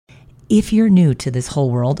if you're new to this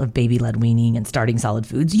whole world of baby-led weaning and starting solid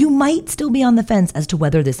foods, you might still be on the fence as to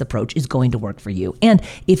whether this approach is going to work for you. And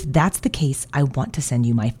if that's the case, I want to send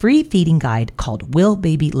you my free feeding guide called Will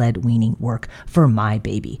Baby-Led Weaning Work for My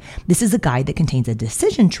Baby? This is a guide that contains a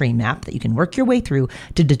decision tree map that you can work your way through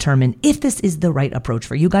to determine if this is the right approach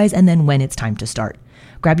for you guys and then when it's time to start.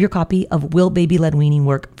 Grab your copy of Will Baby-Led Weaning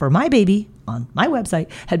Work for My Baby on my website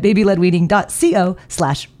at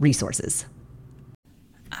babyledweaning.co/resources.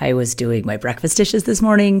 I was doing my breakfast dishes this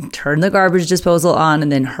morning, turned the garbage disposal on, and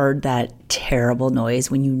then heard that terrible noise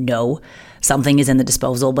when you know something is in the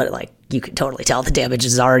disposal, but like you could totally tell the damage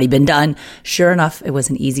has already been done. Sure enough, it was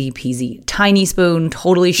an easy peasy tiny spoon,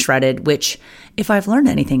 totally shredded, which if I've learned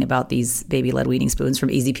anything about these baby-led weaning spoons from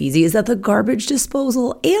Easy Peasy is that the garbage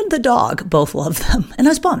disposal and the dog both love them. And I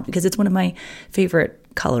was bummed because it's one of my favorite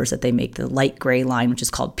colors that they make, the light gray line, which is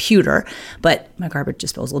called pewter. But my garbage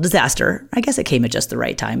disposal disaster, I guess it came at just the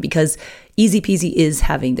right time because Easy Peasy is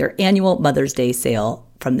having their annual Mother's Day sale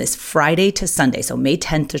from this Friday to Sunday, so May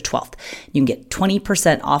 10th to 12th. You can get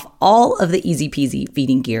 20% off all of the Easy Peasy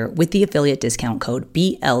feeding gear with the affiliate discount code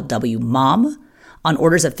BLWMOM on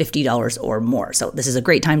orders of $50 or more. So this is a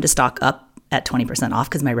great time to stock up at 20% off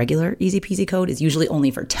because my regular Easy Peasy code is usually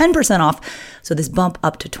only for 10% off. So this bump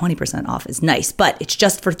up to 20% off is nice, but it's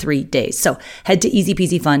just for 3 days. So head to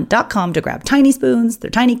easypeasyfun.com to grab tiny spoons,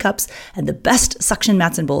 their tiny cups, and the best suction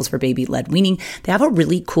mats and bowls for baby-led weaning. They have a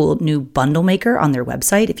really cool new bundle maker on their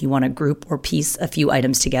website if you want to group or piece a few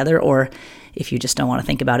items together, or if you just don't want to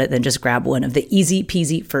think about it, then just grab one of the Easy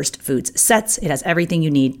Peasy First Foods sets. It has everything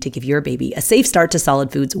you need to give your baby a safe start to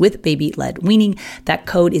solid foods with baby-led weaning. That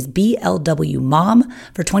code is BLWMOM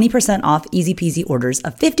for 20% off Easy Peasy orders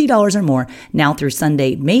of $50 or more now through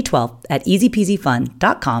Sunday, May 12th at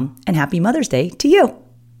easypeasyfun.com. And happy Mother's Day to you.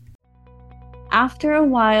 After a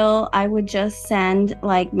while, I would just send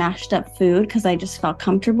like mashed up food because I just felt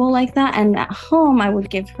comfortable like that. And at home, I would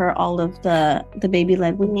give her all of the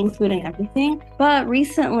baby-led weaning food and everything. But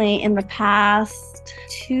recently, in the past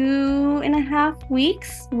 2.5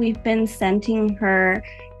 weeks, we've been sending her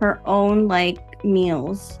own like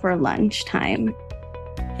meals for lunchtime.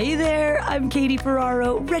 Hey there, I'm Katie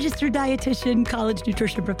Ferraro, registered dietitian, college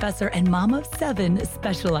nutrition professor, and mom of 7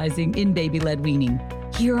 specializing in baby-led weaning.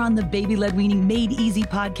 Here on the Baby-Led Weaning Made Easy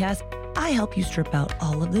podcast, I help you strip out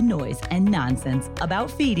all of the noise and nonsense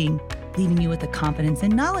about feeding, leaving you with the confidence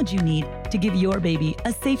and knowledge you need to give your baby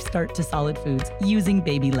a safe start to solid foods using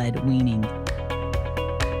baby-led weaning.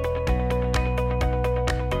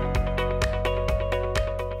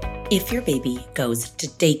 If your baby goes to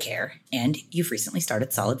daycare and you've recently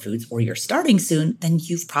started solid foods or you're starting soon, then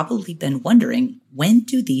you've probably been wondering, when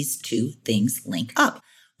do these two things link up?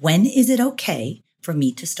 When is it okay for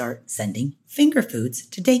me to start sending finger foods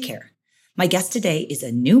to daycare? My guest today is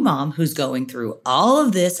a new mom who's going through all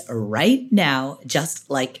of this right now, just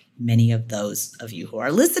like many of those of you who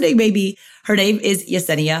are listening, maybe. Her name is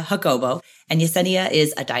Yesenia Jacobo, and Yesenia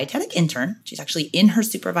is a dietetic intern. She's actually in her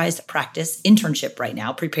supervised practice internship right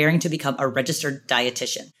now, preparing to become a registered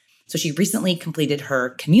dietitian. So she recently completed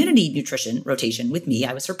her community nutrition rotation with me.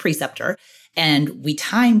 I was her preceptor. And we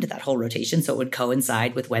timed that whole rotation so it would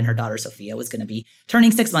coincide with when her daughter Sophia was going to be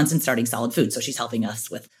turning 6 months and starting solid food. So she's helping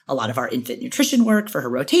us with a lot of our infant nutrition work for her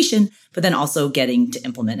rotation, but then also getting to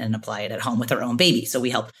implement and apply it at home with her own baby. So we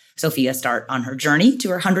help Sophia start on her journey to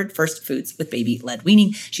her 100 First Foods with baby-led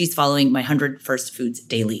weaning. She's following my 100 First Foods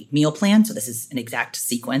daily meal plan. So this is an exact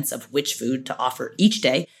sequence of which food to offer each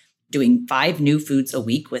day, doing 5 new foods a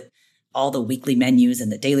week with all the weekly menus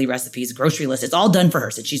and the daily recipes, grocery list. It's all done for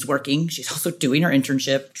her. Since she's working, she's also doing her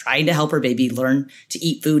internship, trying to help her baby learn to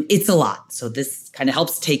eat food. It's a lot. So this kind of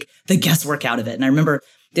helps take the guesswork out of it. And I remember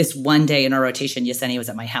this one day in our rotation, Yesenia was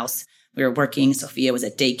at my house. We were working. Sophia was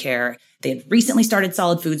at daycare. They had recently started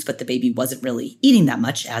solid foods, but the baby wasn't really eating that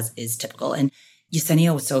much, as is typical. And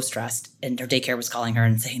Yesenia was so stressed, and her daycare was calling her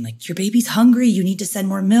and saying, like, your baby's hungry. You need to send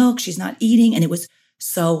more milk. She's not eating. And it was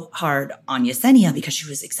so hard on Yesenia because she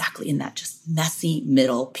was exactly in that just messy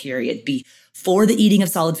middle period before the eating of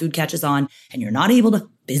solid food catches on and you're not able to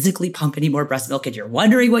physically pump any more breast milk and you're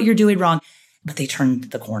wondering what you're doing wrong. But they turned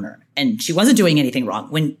the corner and she wasn't doing anything wrong.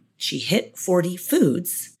 When she hit 40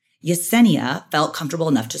 foods, Yesenia felt comfortable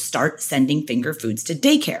enough to start sending finger foods to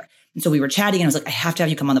daycare. And so we were chatting and I was like, I have to have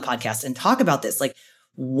you come on the podcast and talk about this. Like,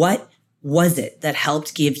 what was it that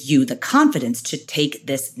helped give you the confidence to take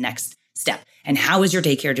this next step? And how is your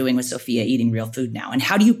daycare doing with Sophia eating real food now? And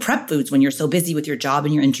how do you prep foods when you're so busy with your job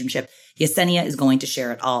and your internship? Yesenia is going to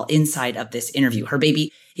share it all inside of this interview. Her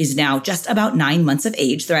baby is now just about 9 months of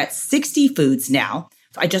age. They're at 60 foods now.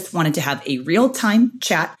 So I just wanted to have a real-time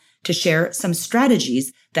chat to share some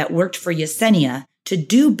strategies that worked for Yesenia to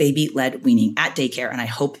do baby-led weaning at daycare, and I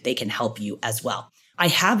hope they can help you as well. I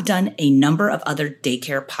have done a number of other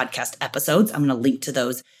daycare podcast episodes. I'm going to link to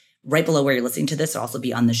those right below where you're listening to this. It'll also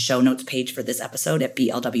be on the show notes page for this episode at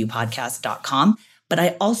blwpodcast.com. But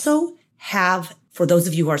I also have, for those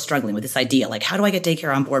of you who are struggling with this idea, like how do I get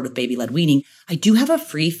daycare on board with baby-led weaning? I do have a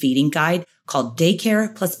free feeding guide called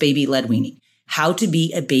Daycare plus Baby-Led Weaning, How to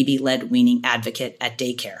Be a Baby-Led Weaning Advocate at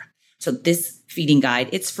Daycare. So this feeding guide,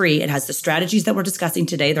 it's free. It has the strategies that we're discussing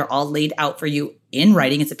today. They're all laid out for you in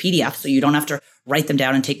writing. It's a PDF, so you don't have to write them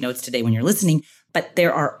down and take notes today when you're listening. But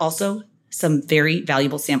there are also some very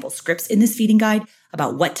valuable sample scripts in this feeding guide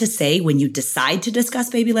about what to say when you decide to discuss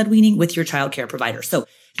baby-led weaning with your childcare provider. So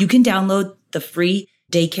you can download the free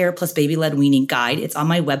Daycare plus Baby-Led Weaning guide. It's on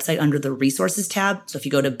my website under the resources tab. So if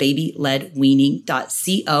you go to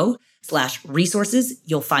babyledweaning.co/resources,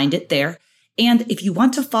 you'll find it there. And if you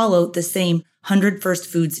want to follow the same 100 First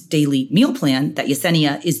Foods daily meal plan that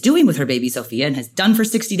Yesenia is doing with her baby Sophia and has done for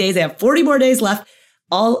 60 days, they have 40 more days left.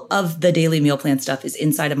 All of the daily meal plan stuff is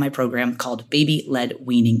inside of my program called Baby-Led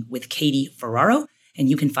Weaning with Katie Ferraro. And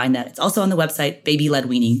you can find that. It's also on the website,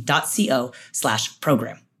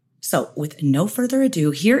 babyledweaning.co/program. So with no further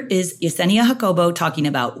ado, here is Yesenia Jacobo talking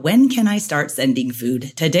about when can I start sending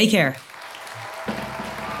food to daycare?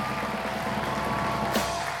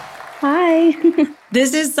 Hi.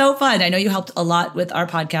 This is so fun. I know you helped a lot with our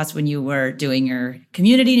podcast when you were doing your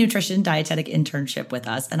community nutrition dietetic internship with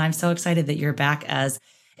us. And I'm so excited that you're back as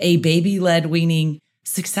a baby-led weaning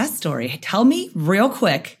success story. Tell me real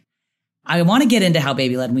quick. I want to get into how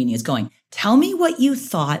baby-led weaning is going. Tell me what you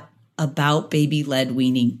thought about baby-led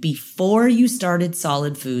weaning before you started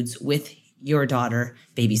Solid Foods with your daughter,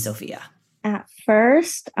 baby Sophia. At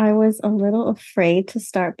first, I was a little afraid to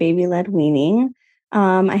start baby-led weaning.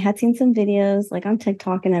 I had seen some videos like on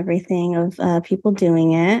TikTok and everything of people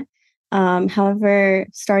doing it. However,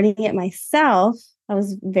 starting it myself, I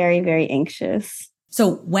was very, very anxious.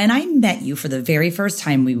 So when I met you for the very first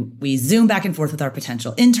time, we zoomed back and forth with our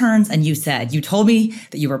potential interns, and you told me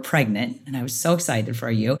that you were pregnant, and I was so excited for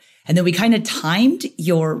you. And then we kind of timed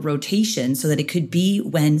your rotation so that it could be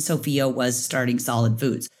when Sophia was starting Solid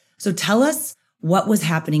Foods. So tell us what was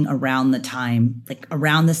happening around the time, like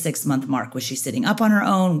around the 6-month mark. Was she sitting up on her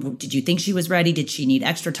own? Did you think she was ready? Did she need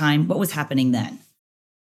extra time? What was happening then?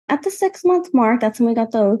 At the 6-month mark, that's when we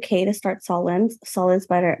got the okay to start solids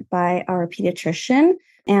by our pediatrician.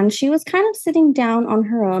 And she was kind of sitting down on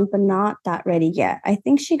her own, but not that ready yet. I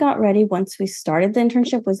think she got ready once we started. The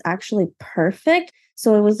internship was actually perfect.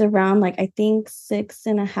 So it was around I think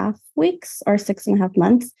 6.5 weeks or 6.5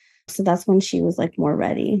 months. So that's when she was more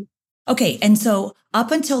ready. Okay. And so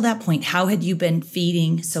up until that point, how had you been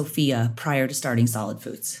feeding Sophia prior to starting Solid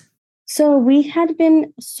Foods? So we had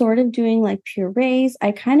been sort of doing purees.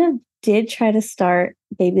 I kind of did try to start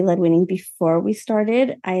baby-led weaning before we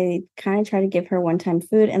started. I kind of tried to give her one-time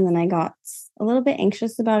food, and then I got a little bit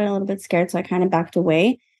anxious about it, a little bit scared, so I kind of backed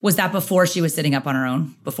away. Was that before she was sitting up on her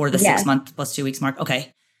own, before the 6-month plus 2 weeks mark?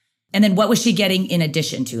 Okay. And then what was she getting in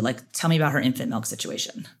addition to? Tell me about her infant milk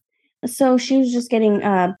situation. So she was just getting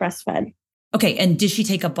breastfed. Okay. And did she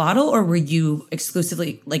take a bottle, or were you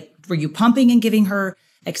exclusively, were you pumping and giving her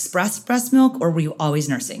express breast milk, or were you always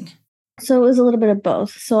nursing? So it was a little bit of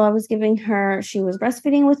both. So I was giving her, she was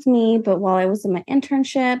breastfeeding with me, but while I was in my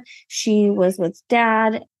internship, she was with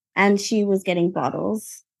dad and she was getting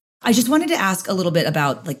bottles. I just wanted to ask a little bit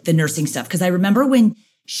about the nursing stuff, because I remember when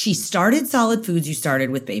she started Solid Foods, you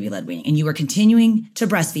started with baby-led weaning and you were continuing to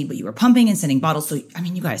breastfeed, but you were pumping and sending bottles. So,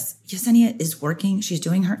 you guys, Yesenia is working. She's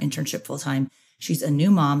doing her internship full time. She's a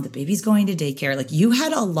new mom. The baby's going to daycare. You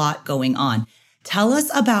had a lot going on. Tell us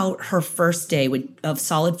about her first day of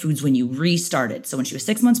Solid Foods when you restarted. So when she was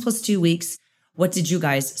 6 months plus 2 weeks, what did you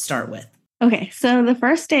guys start with? Okay, so the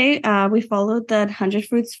first day we followed the 100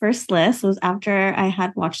 Foods first list. It was after I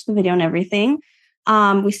had watched the video and everything.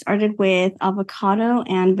 We started with avocado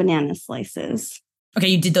and banana slices. Okay,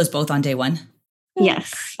 you did those both on day one?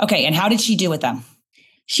 Yes. Okay, and how did she do with them?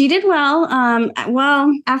 She did well.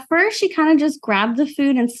 At first, she kind of just grabbed the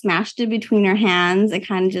food and smashed it between her hands and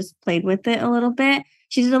kind of just played with it a little bit.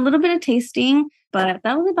 She did a little bit of tasting, but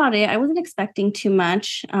that was about it. I wasn't expecting too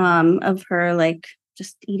much of her,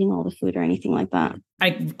 just eating all the food or anything like that.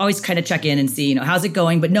 I always kind of check in and see, how's it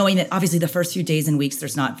going? But knowing that obviously the first few days and weeks,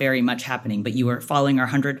 there's not very much happening, but you were following our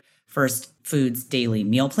 100 First Foods daily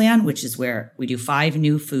meal plan, which is where we do 5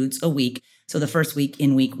 new foods a week. So the first week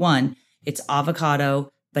in week 1, it's avocado,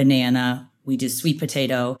 banana, we do sweet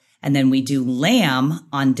potato, and then we do lamb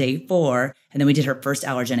on day 4. And then we did her first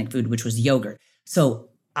allergenic food, which was yogurt. So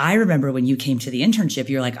I remember when you came to the internship,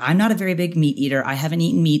 you're like, I'm not a very big meat eater. I haven't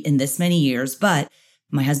eaten meat in this many years, but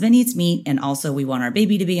my husband eats meat. And also we want our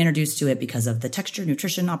baby to be introduced to it because of the texture,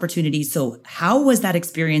 nutrition opportunities. So how was that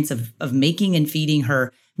experience of making and feeding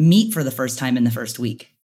her meat for the first time in the first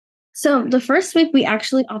week? So the first week we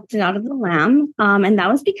actually opted out of the lamb. And that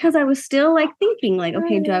was because I was still like thinking like,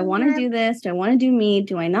 okay, do I want to do this? Do I want to do meat?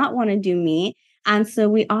 Do I not want to do meat? And so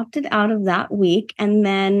we opted out of that week. And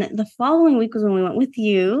then the following week was when we went with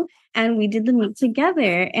you and we did the meat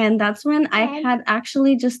together. And that's when I had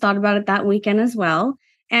actually just thought about it that weekend as well.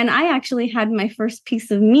 And I actually had my first piece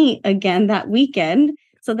of meat again that weekend.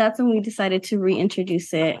 So that's when we decided to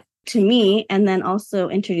reintroduce it to me and then also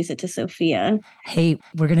introduce it to Sophia. Hey,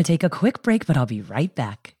 we're going to take a quick break, but I'll be right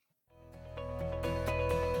back.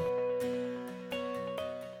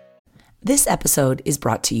 This episode is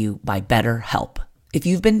brought to you by BetterHelp. If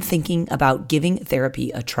you've been thinking about giving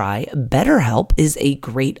therapy a try, BetterHelp is a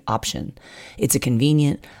great option. It's a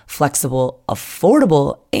convenient, flexible,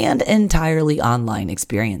 affordable, and entirely online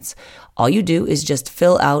experience. All you do is just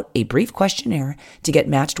fill out a brief questionnaire to get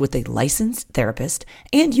matched with a licensed therapist,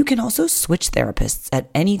 and you can also switch therapists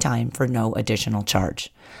at any time for no additional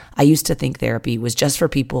charge. I used to think therapy was just for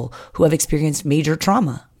people who have experienced major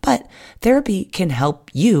trauma. But therapy can help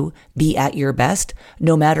you be at your best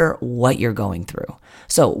no matter what you're going through.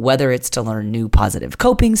 So whether it's to learn new positive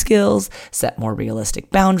coping skills, set more realistic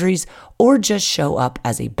boundaries, or just show up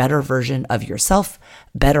as a better version of yourself,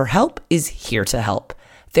 BetterHelp is here to help.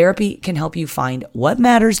 Therapy can help you find what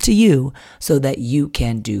matters to you so that you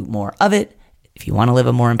can do more of it. If you want to live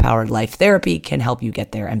a more empowered life, therapy can help you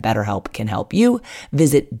get there, and BetterHelp can help you.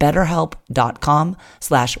 Visit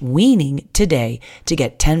betterhelp.com/weaning today to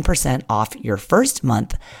get 10% off your first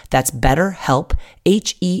month. That's BetterHelp,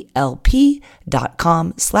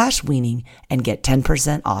 HELP.com/weaning, and get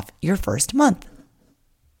 10% off your first month.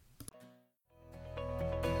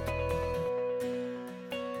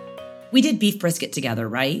 We did beef brisket together,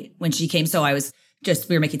 right? When she came. So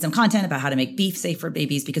we were making some content about how to make beef safe for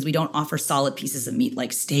babies because we don't offer solid pieces of meat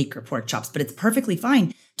like steak or pork chops, but it's perfectly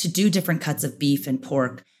fine to do different cuts of beef and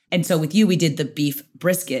pork. And so with you, we did the beef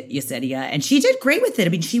brisket, Yesenia, and she did great with it.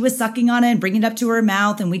 I mean, she was sucking on it and bringing it up to her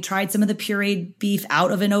mouth, and we tried some of the pureed beef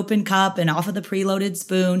out of an open cup and off of the preloaded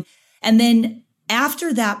spoon. And then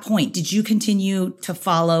after that point, did you continue to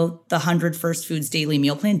follow the 100 First Foods daily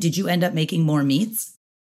meal plan? Did you end up making more meats?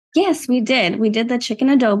 Yes, we did. We did the chicken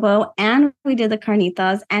adobo and we did the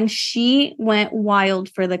carnitas, and she went wild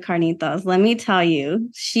for the carnitas. Let me tell you,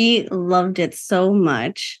 she loved it so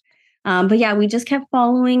much. But yeah, we just kept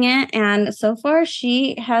following it. And so far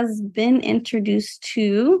she has been introduced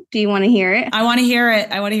to, do you want to hear it? I want to hear it.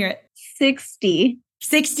 60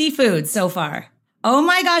 foods so far. Oh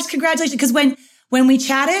my gosh, congratulations. Because when we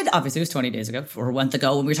chatted, obviously it was 20 days ago or a month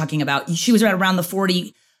ago when we were talking about, she was around the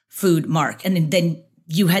 40 food mark. And then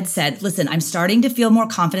you had said, listen, I'm starting to feel more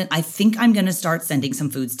confident. I think I'm going to start sending some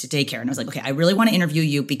foods to daycare. And I was like, okay, I really want to interview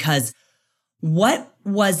you because what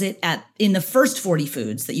was it in the first 40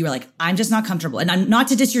 foods that you were like, I'm just not comfortable? And I'm not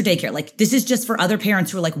to diss your daycare. Like, this is just for other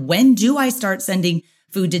parents who are like, when do I start sending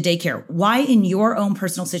food to daycare? Why in your own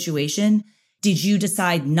personal situation did you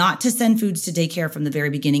decide not to send foods to daycare from the very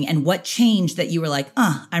beginning? And what changed that you were like,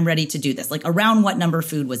 I'm ready to do this? Like, around what number of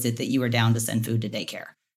food was it that you were down to send food to daycare?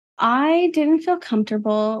 I didn't feel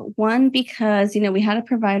comfortable. One, because, we had to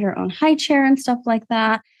provide our own high chair and stuff like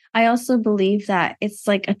that. I also believe that it's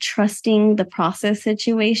like a trusting the process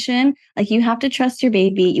situation. Like, you have to trust your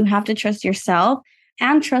baby, you have to trust yourself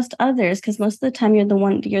and trust others, because most of the time you're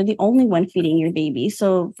the only one feeding your baby.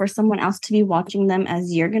 So for someone else to be watching them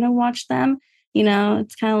as you're going to watch them,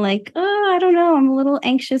 it's kind of like, I don't know, I'm a little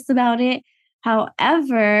anxious about it.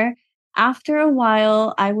 However, after a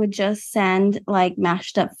while, I would just send like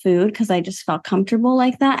mashed up food because I just felt comfortable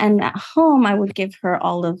like that. And at home, I would give her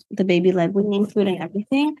all of the baby-led weaning food and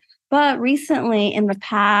everything. But recently, in the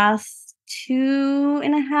past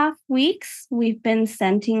 2.5 weeks, we've been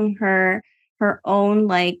sending her own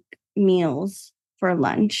like meals for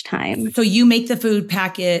lunchtime. So you make the food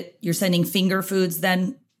packet, you're sending finger foods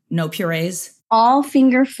then, no purees? All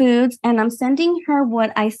finger foods. And I'm sending her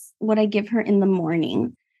what I give her in the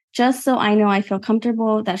morning, just so I know I feel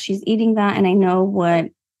comfortable that she's eating that and I know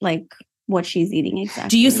what she's eating exactly.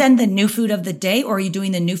 Do you send the new food of the day, or are you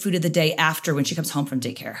doing the new food of the day after when she comes home from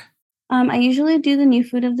daycare? I usually do the new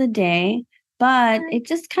food of the day, but it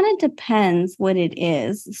just kind of depends what it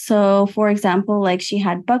is. So for example, like she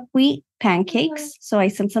had buckwheat pancakes. So I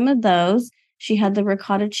sent some of those. She had the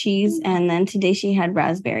ricotta cheese, and then today she had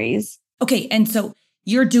raspberries. Okay. And so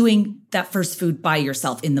you're doing that first food by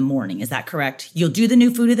yourself in the morning. Is that correct? You'll do the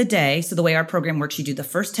new food of the day. So the way our program works, you do the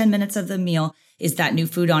first 10 minutes of the meal is that new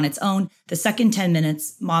food on its own. The second 10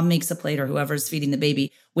 minutes, mom makes a plate or whoever's feeding the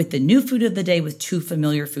baby with the new food of the day with 2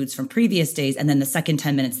 familiar foods from previous days. And then the second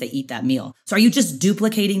 10 minutes, they eat that meal. So are you just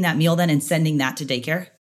duplicating that meal then and sending that to daycare?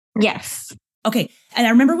 Yes. Okay. And I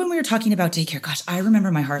remember when we were talking about daycare, gosh, I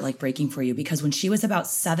remember my heart like breaking for you because when she was about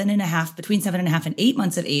 7.5, between 7.5 and 8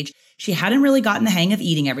 months of age, she hadn't really gotten the hang of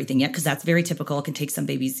eating everything yet because that's very typical. It can take some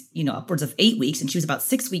babies, upwards of 8 weeks. And she was about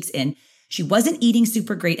 6 weeks in. She wasn't eating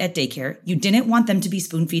super great at daycare. You didn't want them to be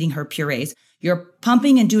spoon feeding her purees. You're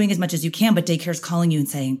pumping and doing as much as you can, but daycare's calling you and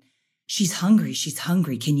saying, she's hungry. She's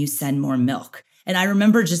hungry. Can you send more milk? And I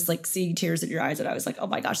remember just like seeing tears in your eyes. And I was like, oh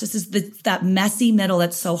my gosh, this is that messy middle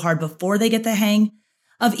that's so hard before they get the hang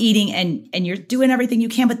of eating and you're doing everything you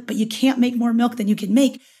can, but you can't make more milk than you can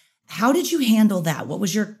make. How did you handle that? What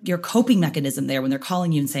was your coping mechanism there when they're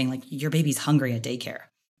calling you and saying like, your baby's hungry at daycare?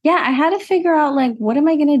 Yeah, I had to figure out like, what am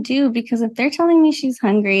I going to do? Because if they're telling me she's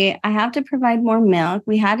hungry, I have to provide more milk.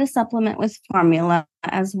 We had to supplement with formula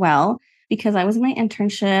as well because I was in my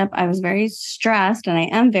internship. I was very stressed and I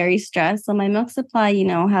am very stressed. So my milk supply,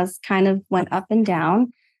 has kind of went up and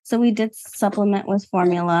down. So we did supplement with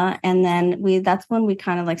formula. And then that's when we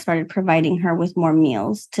kind of like started providing her with more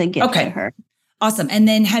meals to give to her. Awesome. And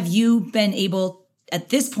then have you been able at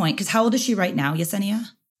this point, because how old is she right now, Yesenia?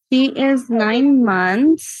 She is 9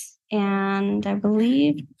 months and I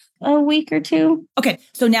believe a week or 2. Okay.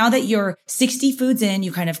 So now that you're 60 foods in,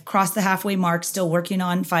 you kind of crossed the halfway mark, still working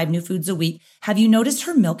on 5 new foods a week. Have you noticed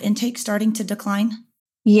her milk intake starting to decline?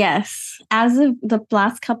 Yes. As of the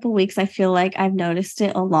last couple of weeks, I feel like I've noticed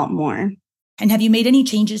it a lot more. And have you made any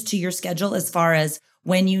changes to your schedule as far as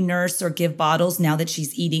when you nurse or give bottles now that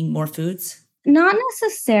she's eating more foods? Not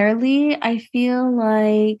necessarily. I feel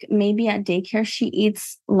like maybe at daycare, she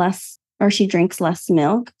eats less or she drinks less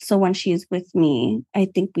milk. So when she's with me, I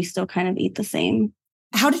think we still kind of eat the same.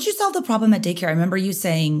 How did you solve the problem at daycare? I remember you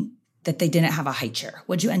saying that they didn't have a high chair.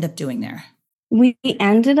 What'd you end up doing there? We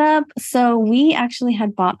actually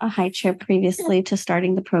had bought a high chair previously to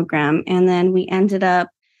starting the program. And then we ended up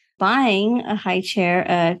buying a high chair,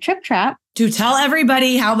 a trip trap. To tell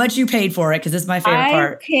everybody how much you paid for it, because this is my favorite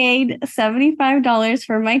part. I paid $75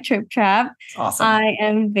 for my trip trap. Awesome. I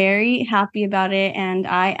am very happy about it, and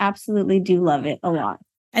I absolutely do love it a lot.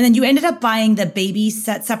 And then you ended up buying the baby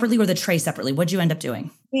set separately or the tray separately. What'd you end up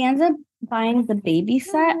doing? We ended up buying the baby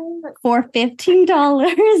set for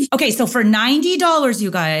 $15. Okay, so for $90, you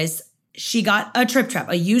guys, she got a trip trap,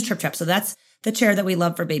 a used trip trap. So that's the chair that we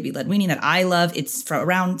love for baby-led weaning that I love. It's for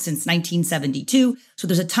around since 1972. So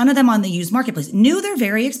there's a ton of them on the used marketplace. New, they're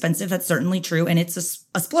very expensive. That's certainly true. And it's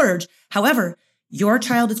a splurge. However, your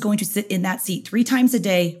child is going to sit in that seat 3 times a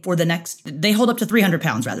day for they hold up to 300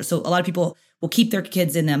 pounds rather. So a lot of people will keep their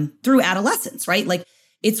kids in them through adolescence, right? Like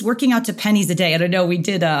it's working out to pennies a day. And I know we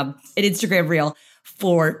did an Instagram reel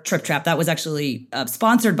for Trip Trap. That was actually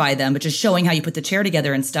sponsored by them, but just showing how you put the chair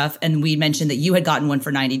together and stuff. And we mentioned that you had gotten one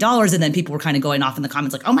for $90. And then people were kind of going off in the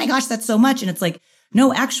comments like, oh my gosh, that's so much. And it's like,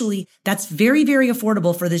 no, actually, that's very, very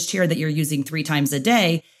affordable for this chair that you're using 3 times a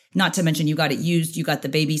day. Not to mention you got it used, you got the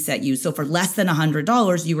baby set used. So for less than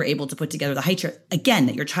 $100, you were able to put together the high chair. Again,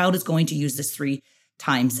 that your child is going to use this 3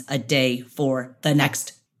 times a day for the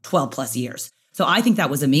next 12 plus years. So I think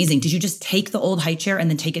that was amazing. Did you just take the old high chair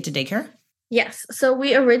and then take it to daycare? Yes. So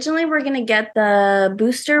we originally were going to get the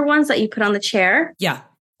booster ones that you put on the chair. Yeah.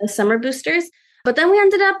 The summer boosters. But then we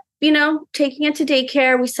ended up, taking it to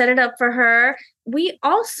daycare. We set it up for her. We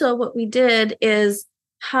also, what we did is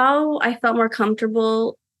how I felt more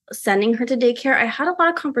comfortable sending her to daycare. I had a lot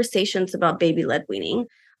of conversations about baby-led weaning.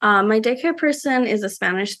 My daycare person is a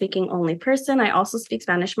Spanish-speaking only person. I also speak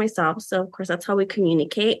Spanish myself. So, of course, that's how we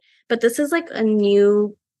communicate. But this is like a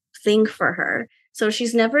new thing for her. So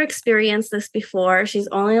she's never experienced this before. She's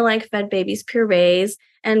only like fed babies purees.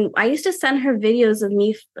 And I used to send her videos of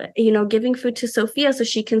me, giving food to Sophia so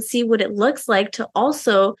she can see what it looks like to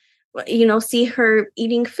also, see her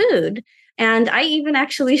eating food. And I even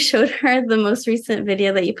actually showed her the most recent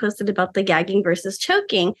video that you posted about the gagging versus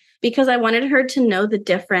choking, because I wanted her to know the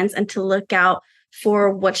difference and to look out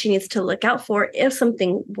for what she needs to look out for if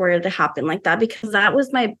something were to happen like that, because that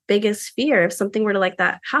was my biggest fear. If something were to like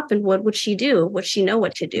that happen, what would she do? Would she know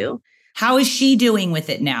what to do? How is she doing with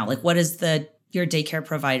it now? Like, what is your daycare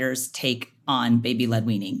provider's take on baby-led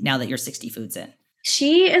weaning now that you're 60 foods in?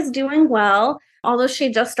 She is doing well, although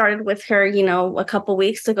she just started with her, a couple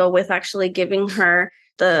weeks ago with actually giving her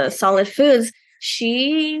the solid foods.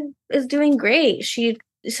 She is doing great. She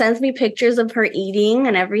sends me pictures of her eating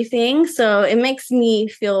and everything. So it makes me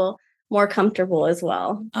feel more comfortable as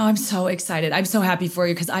well. Oh, I'm so excited. I'm so happy for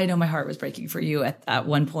you because I know my heart was breaking for you at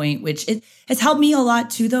one point, which it has helped me a lot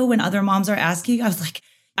too, though, when other moms are asking. I was like,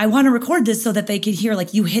 I want to record this so that they can hear,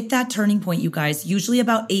 like, you hit that turning point, you guys, usually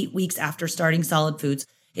about 8 weeks after starting solid foods.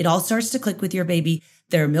 It all starts to click with your baby.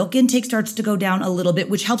 Their milk intake starts to go down a little bit,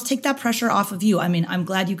 which helps take that pressure off of you. I mean, I'm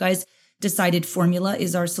glad you guys decided formula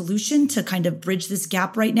is our solution to kind of bridge this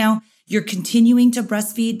gap right now. You're continuing to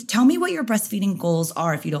breastfeed. Tell me what your breastfeeding goals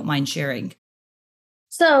are, if you don't mind sharing.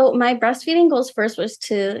 So my breastfeeding goals first was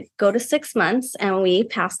to go to 6 months, and we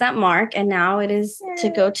passed that mark. And now it is to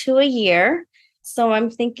go to a year. So I'm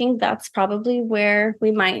thinking that's probably where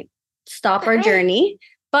we might stop our journey,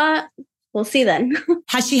 but we'll see then.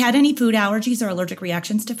 Has she had any food allergies or allergic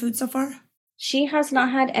reactions to food so far? She has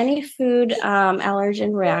not had any food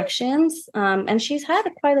allergen reactions, and she's had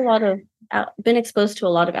quite a lot of, been exposed to a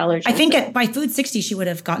lot of allergens. I think by food 60, she would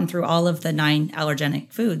have gotten through all of the 9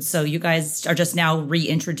 allergenic foods. So you guys are just now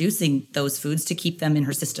reintroducing those foods to keep them in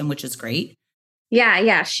her system, which is great.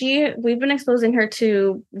 Yeah. We've been exposing her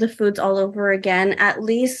to the foods all over again, at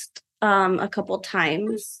least a couple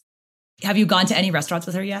times. Have you gone to any restaurants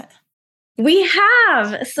with her yet? We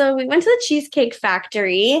have. So we went to the Cheesecake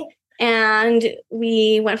Factory, and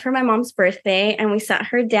we went for my mom's birthday, and we sat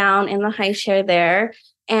her down in the high chair there,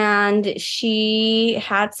 and she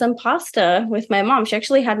had some pasta with my mom. She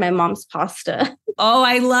actually had my mom's pasta. Oh,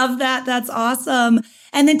 I love that. That's awesome.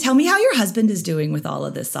 And then tell me how your husband is doing with all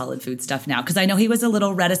of this solid food stuff now, because I know he was a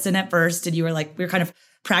little reticent at first, and you were like, we were kind of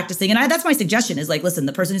practicing. And that's my suggestion is like, listen,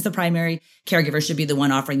 the person who's the primary caregiver should be the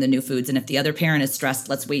one offering the new foods. And if the other parent is stressed,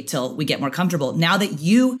 let's wait till we get more comfortable. Now that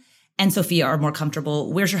you and Sophia are more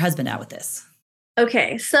comfortable, where's your husband at with this?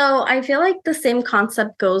 Okay, so I feel like the same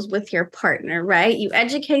concept goes with your partner, right? You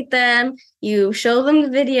educate them, you show them the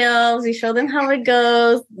videos, you show them how it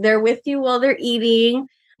goes. They're with you while they're eating.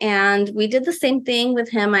 And we did the same thing with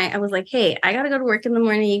him. I was like, hey, I got to go to work in the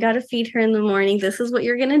morning. You got to feed her in the morning. This is what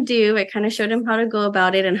you're going to do. I kind of showed him how to go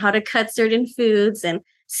about it and how to cut certain foods and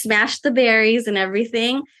smash the berries and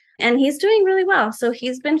everything. And he's doing really well. So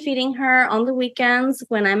he's been feeding her on the weekends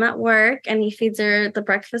when I'm at work, and he feeds her the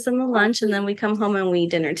breakfast and the lunch. And then we come home and we eat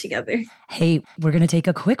dinner together. Hey, we're going to take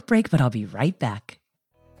a quick break, but I'll be right back.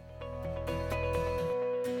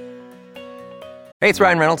 Hey, it's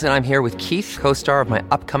Ryan Reynolds, and I'm here with Keith, co-star of my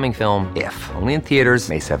upcoming film, If, only in theaters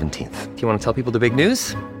May 17th. Do you want to tell people the big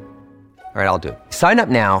news? All right, I'll do it. Sign up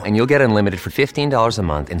now and you'll get unlimited for $15 a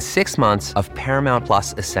month and 6 months of Paramount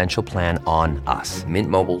Plus Essential Plan on us.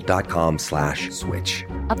 MintMobile.com/switch.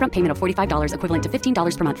 Upfront payment of $45 equivalent to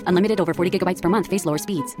 $15 per month. Unlimited over 40 gigabytes per month. Face lower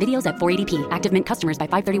speeds. Videos at 480p. Active Mint customers by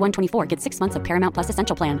 531.24 get 6 months of Paramount Plus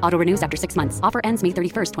Essential Plan. Auto renews after 6 months. Offer ends May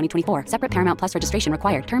 31st, 2024. Separate Paramount Plus registration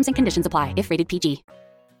required. Terms and conditions apply if rated PG.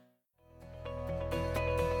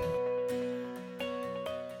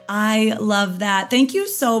 I love that. Thank you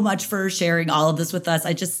so much for sharing all of this with us.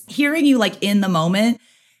 I just hearing you like in the moment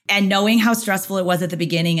and knowing how stressful it was at the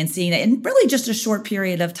beginning and seeing it in really just a short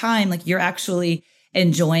period of time, like you're actually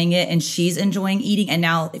enjoying it and she's enjoying eating. And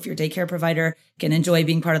now if your daycare provider can enjoy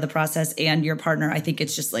being part of the process and your partner, I think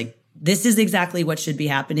it's just like, this is exactly what should be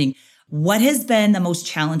happening. What has been the most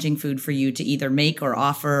challenging food for you to either make or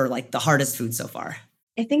offer, like the hardest food so far?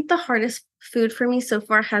 I think the hardest food for me so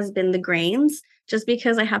far has been the grains, just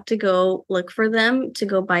because I have to go look for them to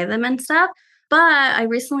go buy them and stuff. But I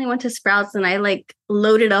recently went to Sprouts and I like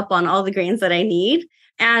loaded up on all the grains that I need.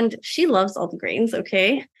 And she loves all the grains.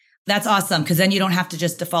 Okay. That's awesome. Because then you don't have to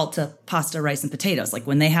just default to pasta, rice, and potatoes. Like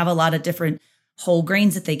when they have a lot of different whole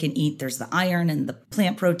grains that they can eat, there's the iron and the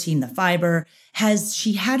plant protein, the fiber. Has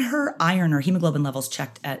she had her iron or hemoglobin levels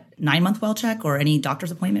checked at 9-month well check or any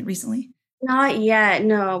doctor's appointment recently? Not yet.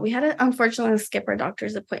 No, we had to unfortunately skip our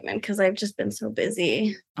doctor's appointment because I've just been so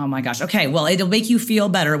busy. Oh my gosh. Okay. Well, it'll make you feel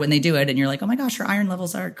better when they do it. And you're like, oh my gosh, her iron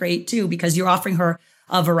levels are great too, because you're offering her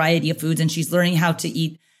a variety of foods and she's learning how to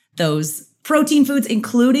eat those protein foods,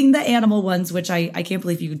 including the animal ones, which I can't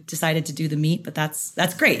believe you decided to do the meat, but that's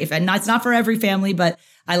great. It's not for every family, but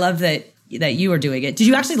I love that you are doing it. Did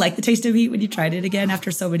you actually like the taste of meat when you tried it again after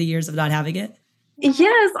so many years of not having it?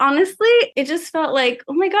 Yes, honestly, it just felt like,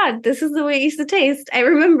 oh my God, this is the way it used to taste. I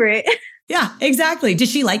remember it. Yeah, exactly.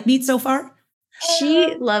 Does she like meat so far?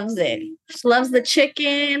 She loves it. She loves the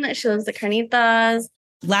chicken. She loves the carnitas.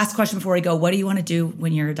 Last question before we go. What do you want to do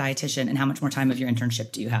when you're a dietitian and how much more time of your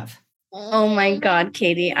internship do you have? Oh my God,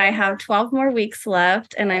 Katie, I have 12 more weeks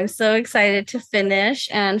left and I'm so excited to finish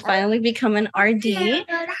and finally become an RD.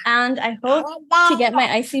 And I hope to get my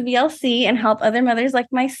ICBLC and help other mothers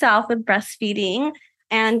like myself with breastfeeding.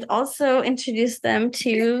 and also introduce them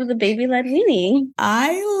to the baby-led weaning.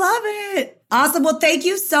 I love it. Awesome. Well, thank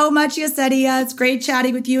you so much, Yesenia. It's great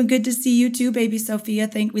chatting with you and good to see you too, baby Sophia.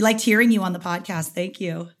 We liked hearing you on the podcast. Thank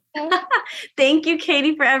you. Thank you,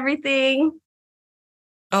 Katie, for everything.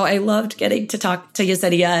 Oh, I loved getting to talk to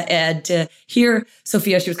Yesenia and to hear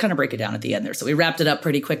Sophia. She was kind of breaking it down at the end there. So we wrapped it up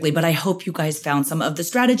pretty quickly, but I hope you guys found some of the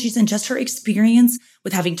strategies and just her experience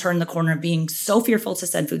with having turned the corner, being so fearful to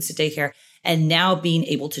send foods to daycare and now being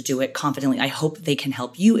able to do it confidently. I hope they can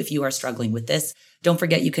help you if you are struggling with this. Don't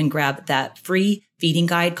forget, you can grab that free feeding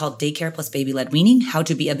guide called Daycare plus Baby-Led Weaning, How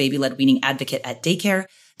to be a Baby-Led Weaning Advocate at Daycare.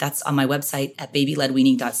 That's on my website at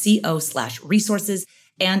babyledweaning.co/resources.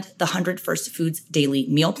 And the 100 First Foods Daily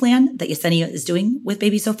Meal Plan that Yesenia is doing with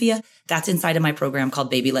baby Sophia, that's inside of my program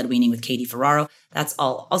called Baby-Led Weaning with Katie Ferraro. That's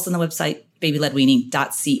all also on the website,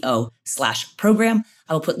 babyledweaning.co/program.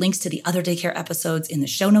 I will put links to the other daycare episodes in the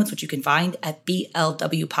show notes, which you can find at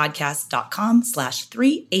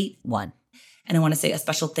blwpodcast.com/381. And I want to say a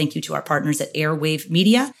special thank you to our partners at Airwave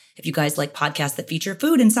Media. If you guys like podcasts that feature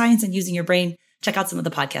food and science and using your brain, check out some of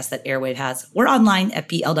the podcasts that Airwave has. We're online at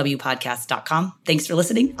blwpodcast.com. Thanks for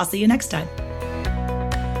listening. I'll see you next time.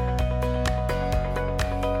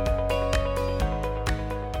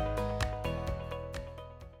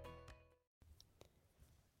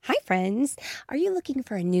 Hi, friends. Are you looking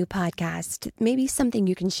for a new podcast? Maybe something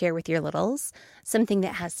you can share with your littles? Something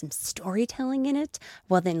that has some storytelling in it?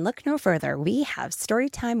 Well, then look no further. We have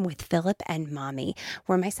Storytime with Philip and Mommy,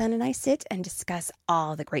 where my son and I sit and discuss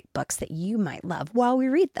all the great books that you might love while we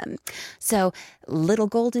read them. So, Little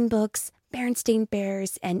Golden Books, Berenstain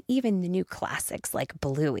Bears, and even the new classics like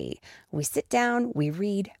Bluey. We sit down, we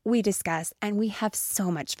read, we discuss, and we have so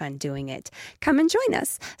much fun doing it. Come and join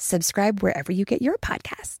us. Subscribe wherever you get your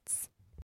podcasts.